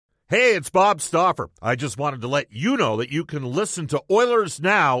Hey, it's Bob Stauffer. I just wanted to let you know that you can listen to Oilers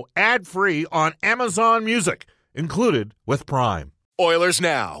Now ad-free on Amazon Music, included with Prime. Oilers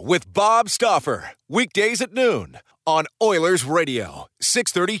Now with Bob Stauffer. Weekdays at noon on Oilers Radio,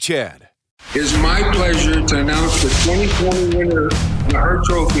 630 CHED. It's my pleasure to announce the 2020 winner of the Hart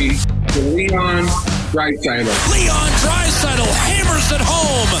Trophy to Leon Draisaitl. Leon Draisaitl hammers it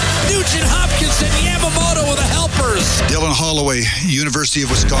home. Nugent Hopkins and Yamamoto with the helpers. Dylan Holloway, University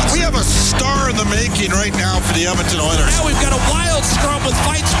of Wisconsin. We have a star in the making right now for the Edmonton Oilers. Now we've got a wild scrum with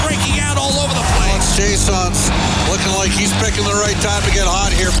fights breaking out all over the place. Jason's looking like he's picking the right time to get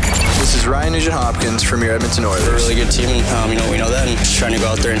hot here. This is Ryan Nugent Hopkins from your Edmonton Oilers. We're a really good team, and we know that, and just trying to go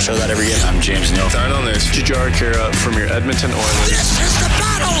out there and show that every game. I'm James Neal. Start on this. Jujhar Khaira from your Edmonton Oilers. This is the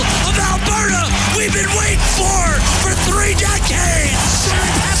Battle of Alberta we've been waiting for 3 decades.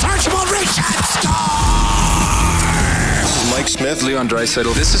 Pass Archibald Richard star. Mike Smith, Leon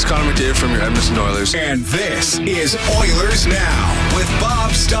Draisaitl. This is Connor McDavid from your Edmonton Oilers. And this is Oilers Now with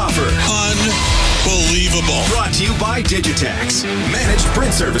Bob Stauffer. Unbelievable. Brought to you by Digitex. Managed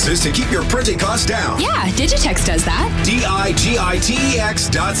print services to keep your printing costs down. Yeah, Digitex does that.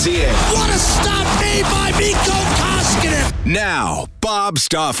 Digitex.ca. What a stop made by Mikko Koskinen. Now, Bob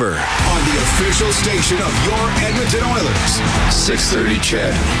Stauffer on the official station of your Edmonton Oilers. 630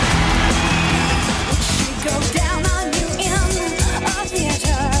 CHED. Go down on you in a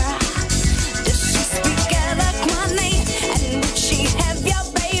theater. Does she speak eloquently? And would she have your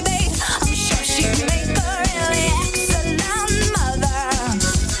baby? I'm sure she'd make a really excellent mother.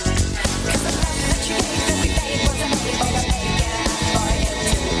 'Cause the love that you gave every day wasn't able to make it for you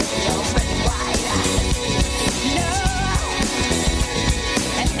to open wide. No.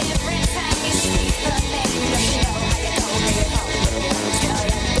 And every time you speak her name, you know how you go, baby, till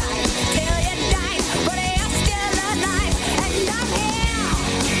you die, till you die. But you're still alive, and I'm here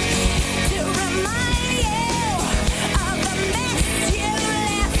to remind you of the mess you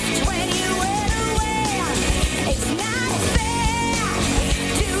left when you went away. It's not fair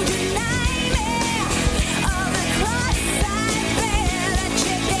to deny me all the cross I bear that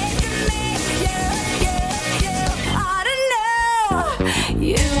you gave to me. You ought to know.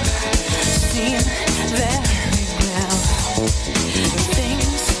 You seem very well.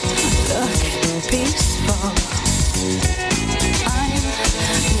 Things look peaceful. I'm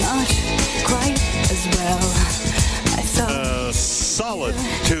not quite as well. I thought. Solid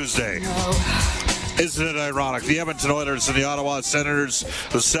Tuesday. Isn't it ironic? The Edmonton Oilers and the Ottawa Senators,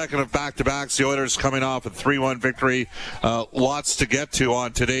 the second of back-to-backs. The Oilers coming off a 3-1 victory. Lots to get to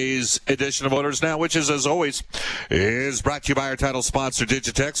on today's edition of Oilers Now, which is, as always, is brought to you by our title sponsor,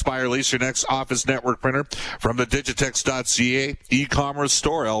 Digitex. Buy or lease your next office network printer from the Digitex.ca e-commerce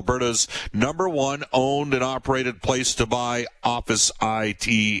store, Alberta's #1 owned and operated place to buy office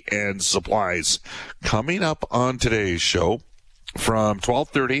IT and supplies. Coming up on today's show, from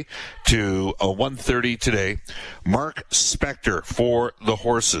 12:30 to 1:30 today, Mark Spector for the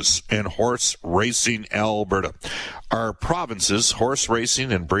Horses and Horse Racing Alberta. Our province's horse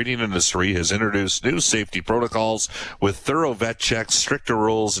racing and breeding industry has introduced new safety protocols with thorough vet checks, stricter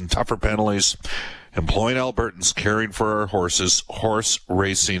rules, and tougher penalties. Employing Albertans caring for our horses, Horse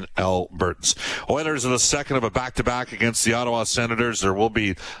Racing Albertans. Oilers are the second of a back-to-back against the Ottawa Senators. There will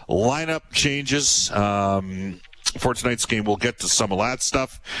be lineup changes. For tonight's game, we'll get to some of that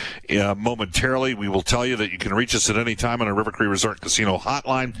stuff momentarily. We will tell you that you can reach us at any time on our River Cree Resort Casino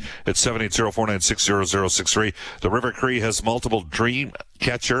hotline at 780-496-0063. The River Cree has multiple dream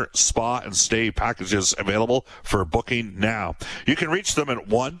catcher, spa, and stay packages available for booking now. You can reach them at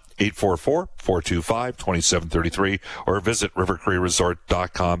 1-844-425-2733 or visit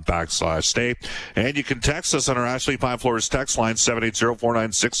rivercreeresort.com/stay. And you can text us on our Ashley Fine Floors text line,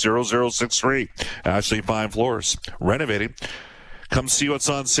 780-496-0063. Ashley Fine Floors, renovating. Come see what's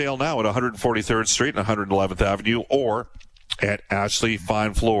on sale now at 143rd Street and 111th Avenue or at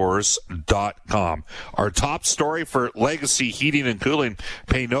ashleyfinefloors.com. Our top story for Legacy Heating and Cooling: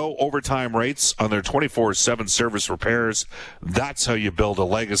 pay no overtime rates on their 24/7 service repairs. That's how you build a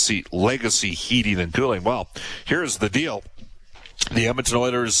legacy heating and cooling. Well, here's the deal. The Edmonton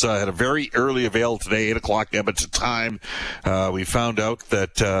Oilers had a very early avail today, 8 o'clock Edmonton time. We found out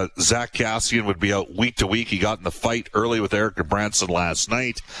that Zach Kassian would be out week to week. He got in the fight early with Eric Branson last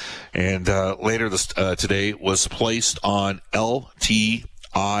night, and later today was placed on LTIR.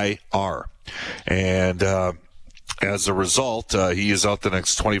 And As a result, he is out the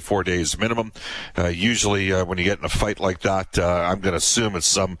next 24 days minimum. Usually when you get in a fight like that, I'm going to assume it's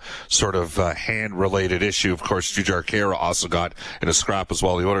some sort of hand-related issue. Of course, Jujhar Khaira also got in a scrap as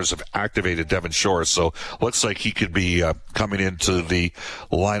well. The Oilers have activated Devon Shore, so looks like he could be coming into the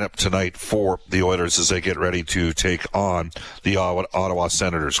lineup tonight for the Oilers as they get ready to take on the Ottawa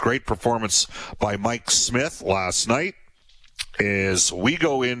Senators. Great performance by Mike Smith last night. As we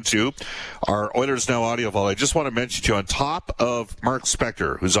go into our Oilers Now audio vault, I just want to mention to you, on top of Mark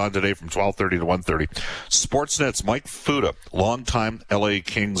Spector, who's on today from 12:30 to 1:30, Sportsnet's Mike Futa, longtime LA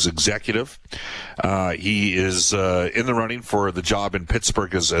Kings executive. He is in the running for the job in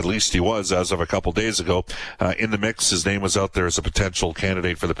Pittsburgh, as at least he was as of a couple days ago. In the mix, his name was out there as a potential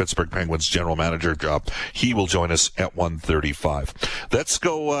candidate for the Pittsburgh Penguins general manager job. He will join us at 1:35. Let's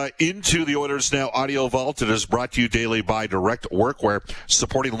go into the Oilers Now audio vault. It is brought to you daily by Direct Workwear,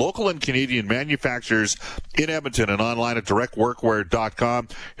 supporting local and Canadian manufacturers in Edmonton and online at directworkwear.com.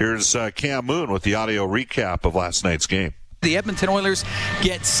 Here's Cam Moon with the audio recap of last night's game. The Edmonton Oilers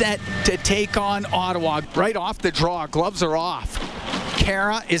get set to take on Ottawa. Right off the draw, gloves are off.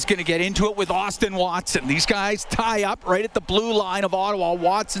 Khaira is going to get into it with Austin Watson. These guys tie up right at the blue line of Ottawa.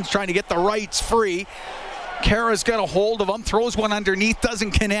 Watson's trying to get the rights free. Khaira's got a hold of him, throws one underneath,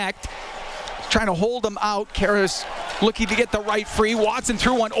 doesn't connect. Trying to hold him out. Khaira's looking to get the right free. Watson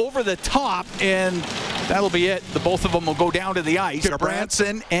threw one over the top, and that'll be it. The both of them will go down to the ice.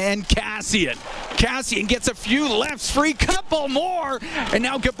 Branson and Kassian. Kassian gets a few lefts free, couple more, and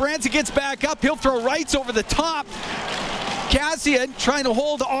now Branson gets back up. He'll throw rights over the top. Kassian trying to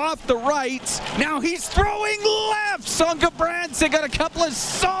hold off the rights. Now he's throwing lefts on Gudbranson. Got a couple of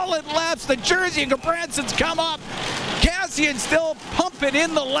solid lefts. The jersey and Gudbranson's come up. Kassian still pumping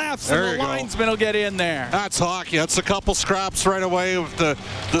in the lefts, and the linesman will get in there. That's hockey. That's a couple scraps right away. The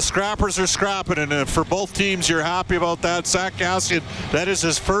scrappers are scrapping, and for both teams, you're happy about that. Zach Kassian, that is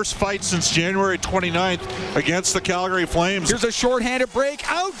his first fight since January 29th against the Calgary Flames. Here's a shorthanded break.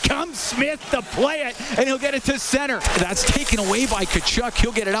 Out comes Smith to play it, and he'll get it to center. That's taken away by Tkachuk.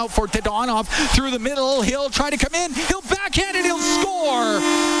 He'll get it out for Dadonov through the middle. He'll try to come in. He'll backhand it. He'll score.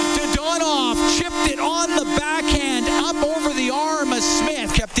 Dadonov chipped it on the backhand up over the arm of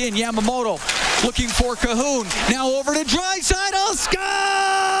Smith. Kept in. Yamamoto looking for Cahoon. Now over to Draisaitl. Scores!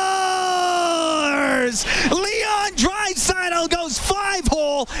 Leon Draisaitl goes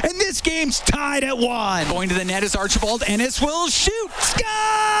 5-hole, and this game's tied at 1. Going to the net is Archibald Ennis will shoot. Scores!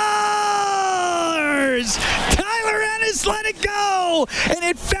 Tyler Ennis let it go, and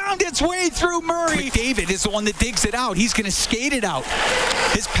it found its way through Murray. McDavid is the one that digs it out. He's going to skate it out.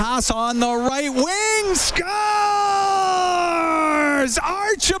 His pass on the right wing. Scores!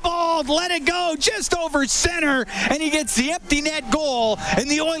 Archibald let it go just over center, and he gets the empty net goal, and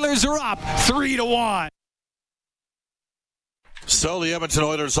the Oilers are up 3-1. So the Edmonton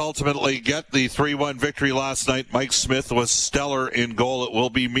Oilers ultimately get the 3-1 victory last night. Mike Smith was stellar in goal. It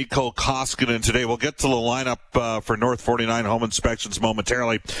will be Mikko Koskinen today. We'll get to the lineup for North 49 home inspections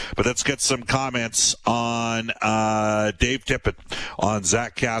momentarily, but let's get some comments on Dave Tippett on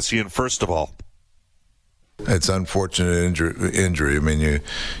Zach Kassian first of all. It's unfortunate injury. I mean, you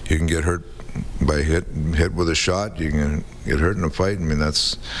can get hurt by hit with a shot. You can get hurt in a fight. I mean,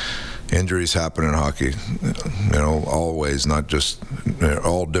 that's injuries happen in hockey. You know, all ways, not just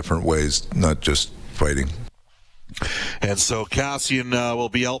all different ways, not just fighting. And so Kassian will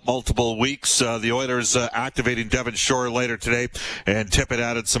be out multiple weeks. The Oilers activating Devon Shore later today, and Tippett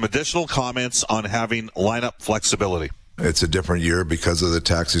added some additional comments on having lineup flexibility. It's a different year because of the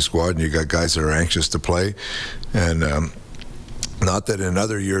taxi squad, and you got guys that are anxious to play. And not that in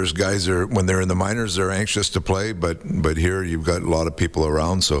other years guys are, when they're in the minors, they're anxious to play, but here you've got a lot of people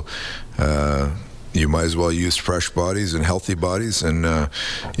around, so you might as well use fresh bodies and healthy bodies, and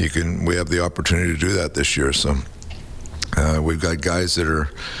we have the opportunity to do that this year. So we've got guys that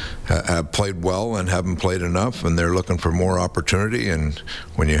have played well and haven't played enough, and they're looking for more opportunity. And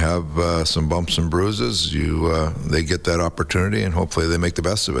when you have some bumps and bruises, they get that opportunity, and hopefully they make the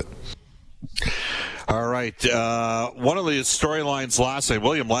best of it. All right. One of the storylines last night,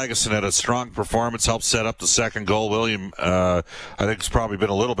 William Lagesson had a strong performance, helped set up the second goal. William, I think, has probably been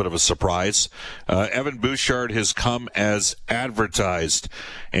a little bit of a surprise. Evan Bouchard has come as advertised,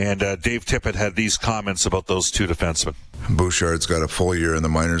 and Dave Tippett had these comments about those two defensemen. Bouchard's got a full year in the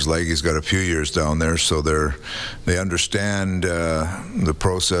minors. Leggy's got a few years down there, so they understand the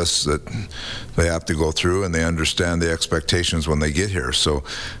process that they have to go through, and they understand the expectations when they get here. So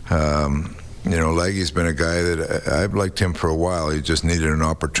Leggy's been a guy that I've liked him for a while. He just needed an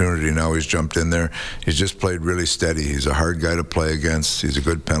opportunity. Now he's jumped in there. He's just played really steady. He's a hard guy to play against. He's a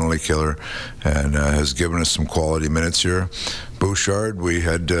good penalty killer and has given us some quality minutes here. Bouchard, we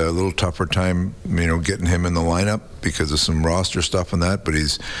had a little tougher time, getting him in the lineup because of some roster stuff and that, but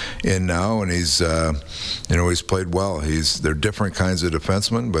he's in now and he's played well. They're different kinds of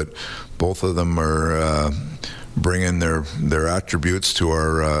defensemen, but both of them are bringing their attributes to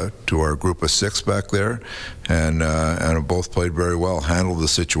our group of six back there, and have both played very well, handled the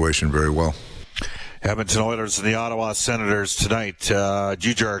situation very well. Edmonton Oilers and the Ottawa Senators tonight.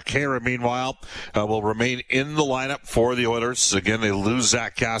 Jujhar Khaira, meanwhile, will remain in the lineup for the Oilers. Again, they lose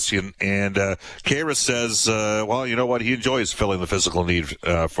Zach Kassian, and Khaira says, well, you know what? He enjoys filling the physical need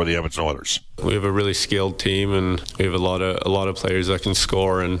for the Edmonton Oilers. We have a really skilled team, and we have a lot of players that can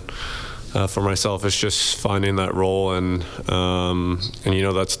score, and for myself, it's just finding that role, and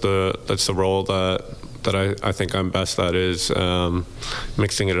that's the role that I think I'm best at, is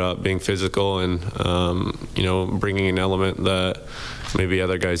mixing it up, being physical, and bringing an element that maybe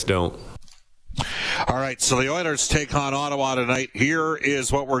other guys don't. All right, so the Oilers take on Ottawa tonight. Here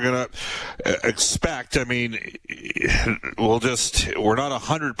is what we're going to expect. I mean, we're not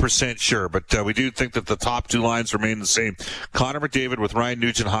 100% sure, but we do think that the top two lines remain the same. Connor McDavid with Ryan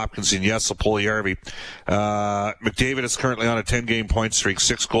Nugent-Hopkins and Jesse Puljujärvi. McDavid is currently on a 10-game point streak,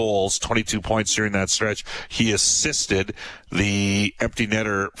 6 goals, 22 points during that stretch. He assisted the empty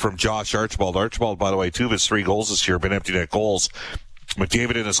netter from Josh Archibald. Archibald, by the way, 2 of his 3 goals this year have been empty net goals.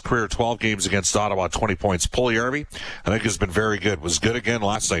 McDavid in his career, 12 games against Ottawa, 20 points. Puljujärvi, I think, has been very good. Was good again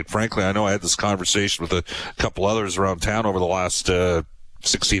last night. Frankly, I know I had this conversation with a couple others around town over the last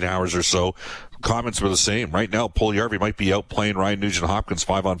 16 hours or so. Comments were the same. Right now, Puljujärvi might be out playing Ryan Nugent-Hopkins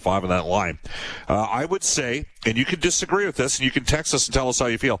 5-on-5 in that line. I would say, and you can disagree with this, and you can text us and tell us how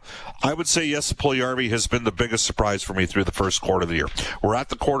you feel. I would say, yes, Puljujärvi has been the biggest surprise for me through the first quarter of the year. We're at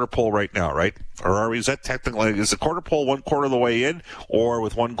the quarter pole right now, right? Or are we? Is that technically, is the quarter pole 1 quarter of the way in, or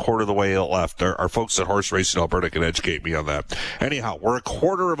with 1 quarter of the way left? Our folks at Horse Racing Alberta can educate me on that. Anyhow, we're a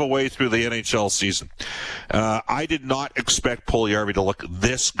quarter of a way through the NHL season. I did not expect Puljujärvi to look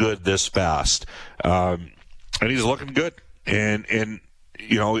this good this fast. And he's looking good. And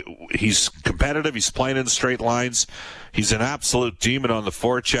he's competitive. He's playing in straight lines. He's an absolute demon on the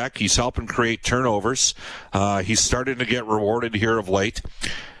forecheck. He's helping create turnovers. He's starting to get rewarded here of late.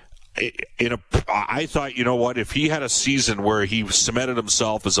 I thought, if he had a season where he cemented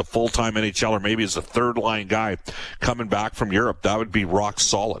himself as a full-time NHL or maybe as a third-line guy coming back from Europe, that would be rock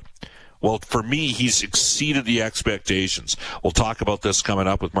solid. Well, for me, he's exceeded the expectations. We'll talk about this coming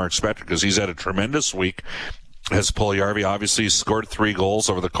up with Mark Spector because he's had a tremendous week. As Puljujärvi obviously scored 3 goals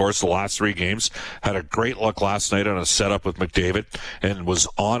over the course of the last 3 games. Had a great look last night on a setup with McDavid and was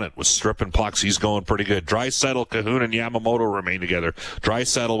on it, was stripping pucks. He's going pretty good. Draisaitl, Kahun, and Yamamoto remain together.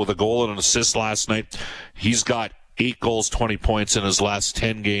 Draisaitl with a goal and an assist last night. He's got 8 goals, 20 points in his last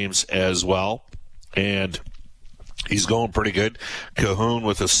 10 games as well. And he's going pretty good. Kahun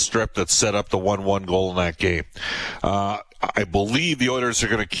with a strip that set up the 1-1 goal in that game. I believe the Oilers are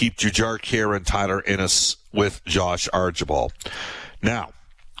going to keep Jujhar Khaira and Tyler Ennis with Josh Archibald. Now,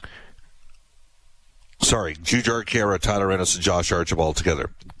 Jujhar Khaira, Tyler Ennis, and Josh Archibald together.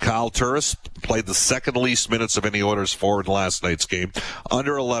 Kyle Turris played the second least minutes of any Oilers forward in last night's game,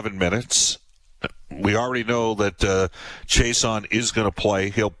 under 11 minutes. We already know that Chiasson is going to play.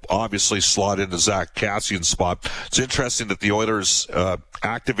 He'll obviously slot into Zach Kassian's spot. It's interesting that the Oilers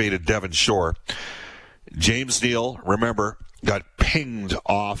activated Devon Shore. James Neal, remember, got pinged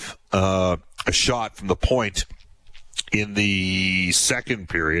off a shot from the point in the second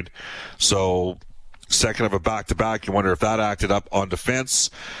period. So, second of a back-to-back. You wonder if that acted up on defense.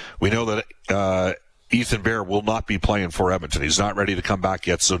 We know that Ethan Bear will not be playing for Edmonton. He's not ready to come back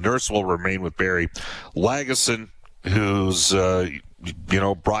yet, so Nurse will remain with Barrie. Lagesson, who's,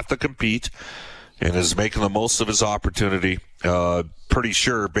 brought to compete and is making the most of his opportunity. Pretty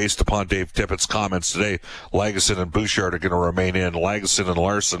sure, based upon Dave Tippett's comments today, Lagesson and Bouchard are going to remain in. Lagesson and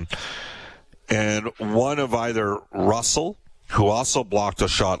Larson. And one of either Russell, who also blocked a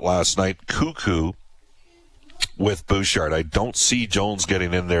shot last night, Cuckoo with Bouchard. I don't see Jones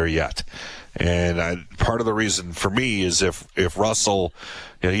getting in there yet. And part of the reason for me is if Russell,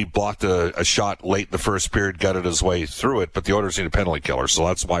 he blocked a shot late in the first period, gutted his way through it, but the Oilers need a penalty killer. So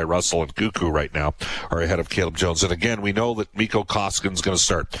that's why Russell and Cuckoo right now are ahead of Caleb Jones. And again, we know that Mikko Koskin's going to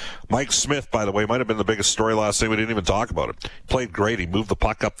start. Mike Smith, by the way, might have been the biggest story last night. We didn't even talk about it. He played great. He moved the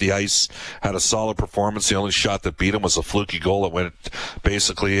puck up the ice, had a solid performance. The only shot that beat him was a fluky goal that went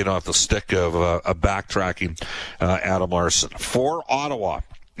basically in off the stick of a backtracking Adam Larson. For Ottawa,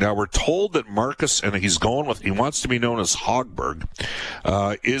 Now, we're told that Marcus, and he wants to be known as Hogberg,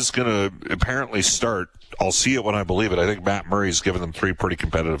 is going to apparently start. I'll see it when I believe it. I think Matt Murray's given them 3 pretty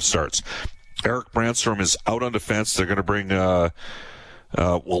competitive starts. Eric Brandstrom is out on defense. They're going to bring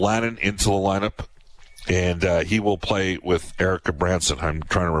Wolanin into the lineup, and he will play with Eric Branson. I'm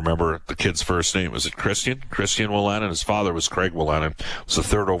trying to remember the kid's first name. Was it Christian? Christian Wolanin. His father was Craig Wolanin. Was the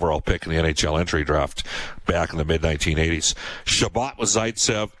 3rd overall pick in the NHL entry draft back in the mid-1980s. Shabbat was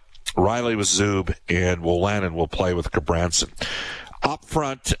Zaitsev, Riley was Zub, and Wolanin will play with Gabranson. Up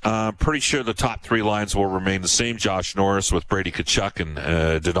front, pretty sure the top 3 lines will remain the same. Josh Norris with Brady Tkachuk and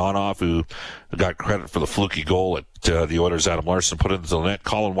Dodonov, who got credit for the fluky goal at the Oilers. Adam Larson put into the net.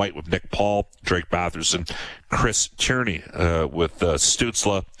 Colin White with Nick Paul, Drake Batherson, Chris Tierney with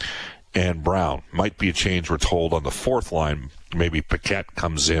Stützle and Brown. Might be a change, we're told, on the 4th line. Maybe Paquette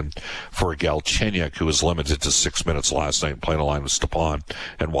comes in for Galchenyuk, who was limited to 6 minutes last night, playing a line with Stepan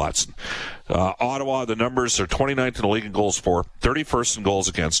and Watson. Ottawa, the numbers are 29th in the league in goals for, 31st in goals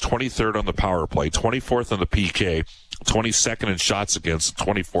against, 23rd on the power play, 24th on the PK, 22nd in shots against,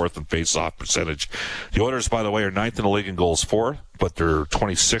 24th in face-off percentage. The Oilers, by the way, are 9th in the league in goals for, but they're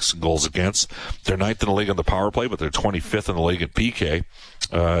 26th in goals against. They're 9th in the league on the power play, but they're 25th in the league in PK.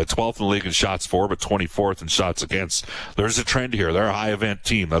 12th in the league in shots for, but 24th in shots against. There's a trend here. They're a high-event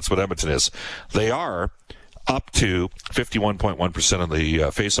team. That's what Edmonton is. They are up to 51.1% of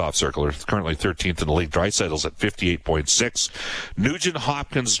the face-off circle. They're currently 13th in the league. Draisaitl's at 58.6. Nugent,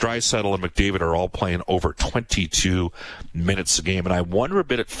 Hopkins, Draisaitl, and McDavid are all playing over 22 minutes a game. And I wonder a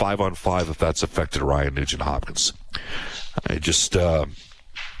bit at 5-on-5 if that's affected Ryan Nugent-Hopkins. I just,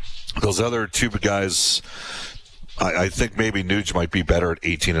 those other 2 guys, I think maybe Nuge might be better at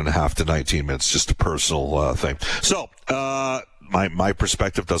 18.5 to 19 minutes, just a personal thing. So, my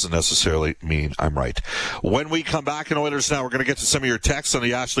perspective doesn't necessarily mean I'm right. When we come back in Oilers Now, we're going to get to some of your texts on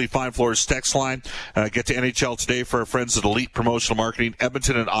the Ashley Fine Floors text line. Get to NHL Today for our friends at Elite Promotional Marketing.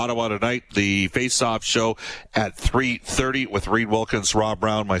 Edmonton and Ottawa tonight. The Face-Off Show at 3:30 with Reed Wilkins, Rob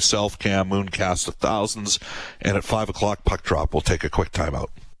Brown, myself, Cam Moon, cast of thousands. And at 5 o'clock, Puck Drop. We'll take a quick timeout.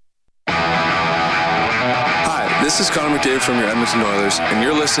 Hi, this is Connor McDavid from your Edmonton Oilers, and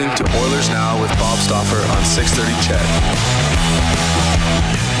you're listening to Oilers Now with Bob Stauffer on 630 CHED.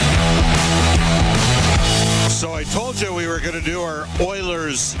 So I told you we were going to do our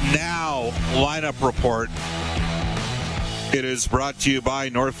Oilers Now lineup report. It is brought to you by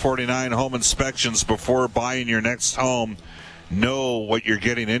North 49 Home Inspections. Before buying your next home, know what you're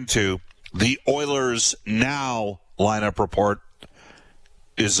getting into. The Oilers Now lineup report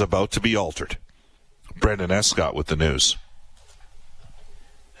is about to be altered. Brendan Escott with the news.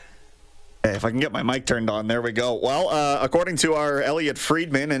 Hey, if I can get my mic turned on, there we go. Well, according to our Elliot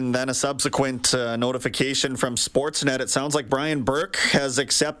Friedman and then a subsequent notification from Sportsnet, it sounds like Brian Burke has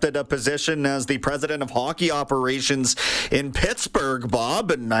accepted a position as the president of hockey operations in Pittsburgh,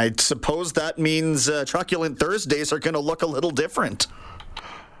 Bob, and I suppose that means Truculent Thursdays are going to look a little different.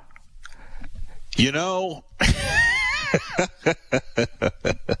 You know,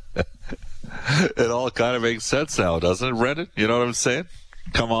 it all kind of makes sense now, doesn't it, Brendan? You know what I'm saying?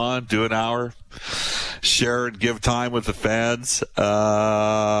 Come on, do an hour, share and give time with the fans.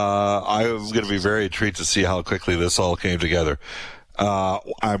 I'm going to be very intrigued to see how quickly this all came together.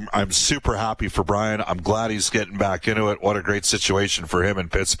 I'm super happy for Brian. I'm glad he's getting back into it. What a great situation for him in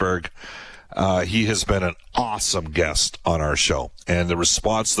Pittsburgh. He has been an awesome guest on our show. And the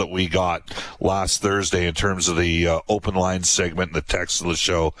response that we got last Thursday in terms of the open line segment and the text of the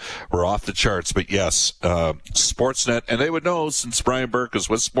show were off the charts. But yes, Sportsnet, and they would know since Brian Burke is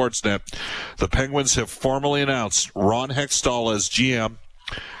with Sportsnet, the Penguins have formally announced Ron Hextall as GM,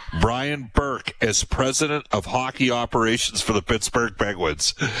 Brian Burke as president of hockey operations for the Pittsburgh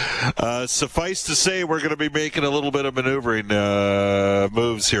Penguins. Suffice to say, we're going to be making a little bit of maneuvering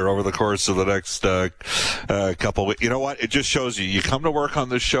moves here over the course of the next couple of weeks. You know what? It just shows you come to work on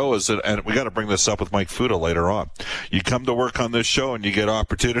this show, and we got to bring this up with Mike Fuda later on. You come to work on this show and you get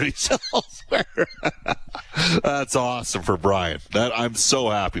opportunities elsewhere. That's awesome for Brian. I'm so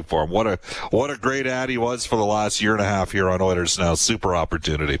happy for him. What a great ad he was for the last year and a half here on Oilers Now. Super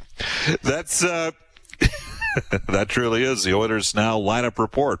opportunity. That's that truly is the Oilers Now lineup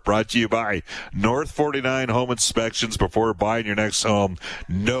report, brought to you by North 49 Home Inspections. Before buying your next home,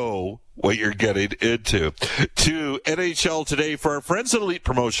 know what you're getting into. To NHL Today for our friends at Elite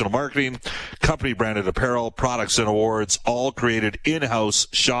Promotional Marketing, company branded apparel, products, and awards, all created in-house.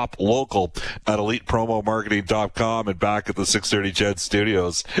 Shop local at elitepromomarketing.com. And back at the 630 CHED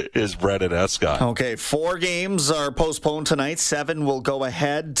Studios is Brendan Escott. Okay, 4 games are postponed tonight. 7 will go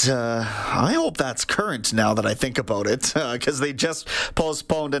ahead. I hope that's current now that I think about it, because they just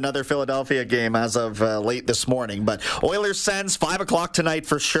postponed another Philadelphia game as of late this morning. But Oilers Sens, 5 o'clock tonight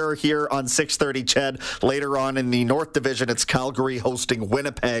for sure here on 630 CHED. Later on in the North Division, it's Calgary hosting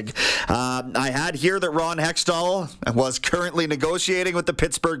Winnipeg. I had here that Ron Hextall was currently negotiating with the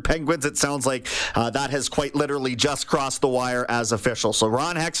Pittsburgh Penguins. It sounds like that has quite literally just crossed the wire as official. So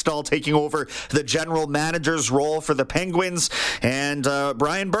Ron Hextall taking over the general manager's role for the Penguins, and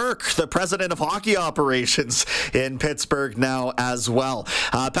Brian Burke, the president of hockey operations in Pittsburgh now as well.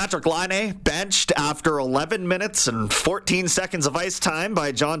 Patrick Laine benched after 11 minutes and 14 seconds of ice time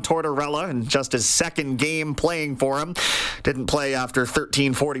by John Tortorella in just his second game playing for him. Didn't play after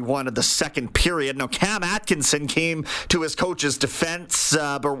 13:41 of the second period. Now, Cam Atkinson came to his coach's defense,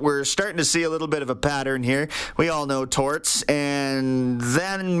 but we're starting to see a little bit of a pattern here. We all know Torts, and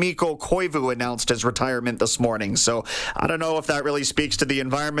then Mikko Koivu announced his retirement this morning. So I don't know if that really speaks to the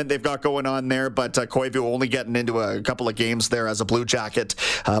environment they've got going on there, but Koivu only getting into a couple of games there as a Blue Jacket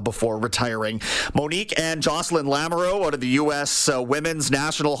before retiring. Monique and Jocelyn Lamoureux out of the U.S. Women's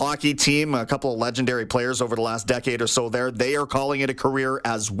National Hockey Team, a couple of legendary players over the last decade or so there. They are calling it a career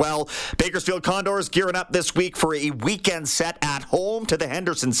as well. Bakersfield Condors gearing up this week for a weekend set at home to the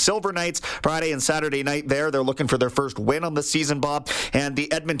Henderson Silver Knights. Friday and Saturday night there. They're looking for their first win on the season, Bob. And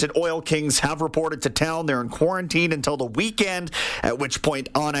the Edmonton Oil Kings have reported to town. They're in quarantine until the weekend, at which point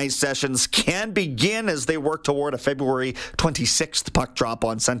on-ice sessions can begin as they work toward a February 26th puck drop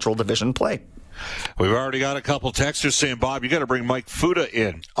on Central Division play. We've already got a couple texters saying, Bob, you got to bring Mike Fuda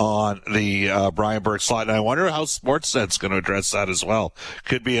in on the Brian Burke slot. And I wonder how Sportsnet's going to address that as well.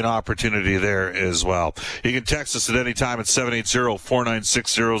 Could be an opportunity there as well. You can text us at any time at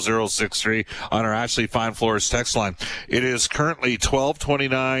 780-496-0063 on our Ashley Fine Floors text line. It is currently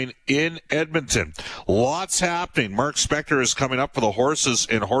 12:29 in Edmonton. Lots happening. Mark Spector is coming up for the horses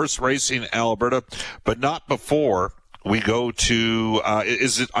in horse racing Alberta, but not before we go to,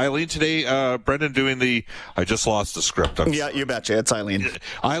 is it Eileen today, Brendan, doing the, I just lost the script. Yeah, you betcha. It's Eileen.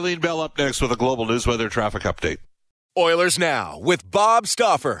 Eileen Bell up next with a global news weather traffic update. Oilers Now with Bob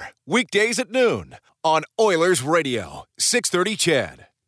Stauffer. Weekdays at noon on Oilers Radio, 630 CHED.